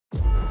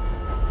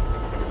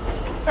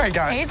Hey,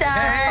 guys. Hey,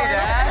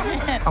 Dad. Hey,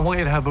 Dad. I want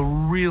you to have a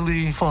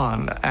really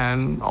fun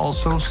and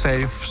also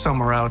safe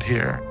summer out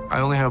here.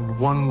 I only have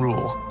one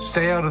rule.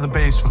 Stay out of the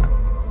basement.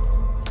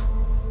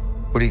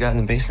 What do you got in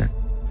the basement?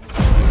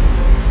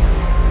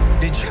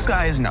 Did you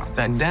guys know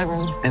that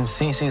Devin and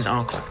Cece's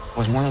uncle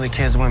was one of the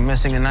kids that went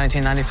missing in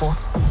 1994?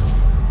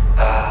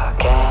 I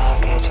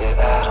can't get you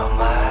out of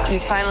my We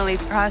finally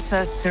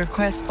processed the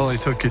request. Only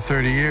took you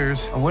 30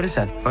 years. What is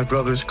that? My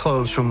brother's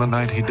clothes from the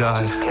night he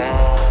died.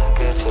 Can't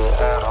get you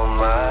out of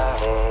my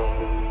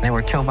head. They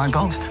were killed by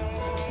ghosts.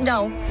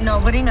 No,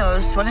 nobody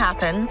knows what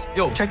happened.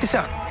 Yo, check this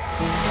out.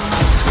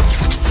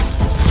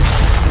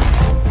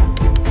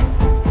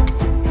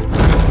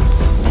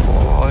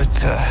 What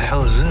the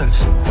hell is this?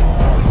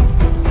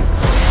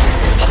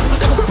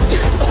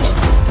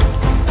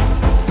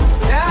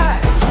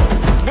 Dad!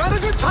 Not a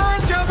good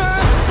time, Devin!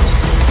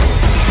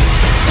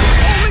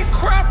 Holy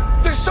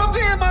crap! There's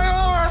something in my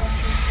arm!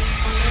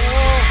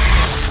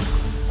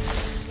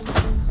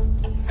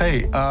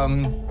 Hey,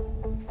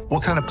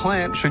 what kind of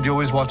plant should you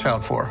always watch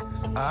out for?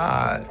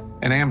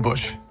 An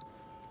ambush.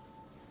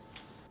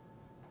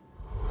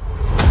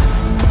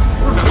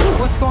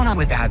 What's going on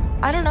with that?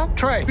 I don't know.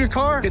 Trey, your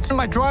car, it's in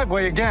my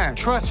driveway again.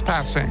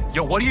 Trespassing.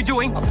 Yo, what are you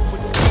doing? Are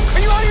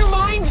you out of your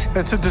mind?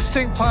 It's a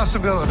distinct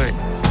possibility.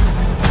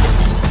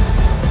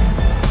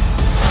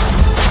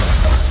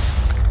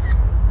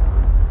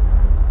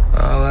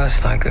 Oh,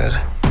 that's not good.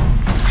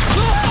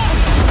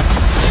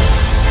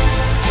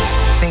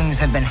 Things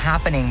have been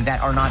happening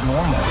that are not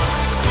normal.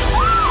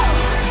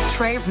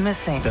 Trey's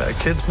missing.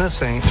 Kid's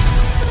missing.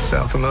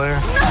 Sound familiar?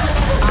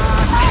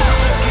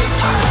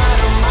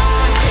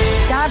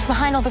 Dad's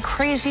behind all the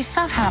crazy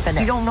stuff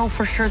happening. We don't know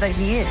for sure that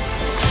he is.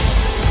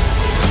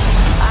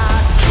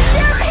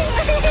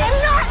 I'm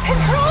not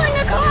controlling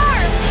a car!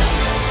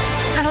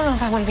 I don't know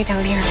if I want to be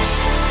down here.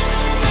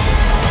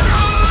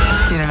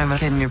 You don't have a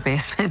kid in your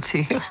basement, do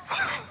you?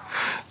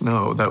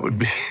 No, that would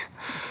be...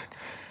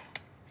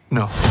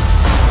 No.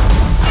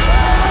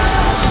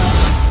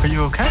 Are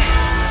you okay?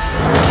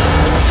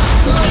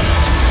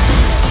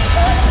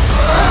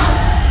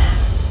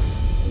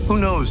 Who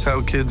knows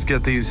how kids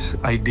get these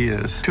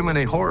ideas? Too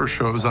many horror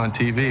shows on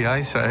TV,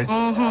 I say.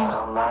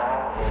 Out of my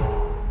head.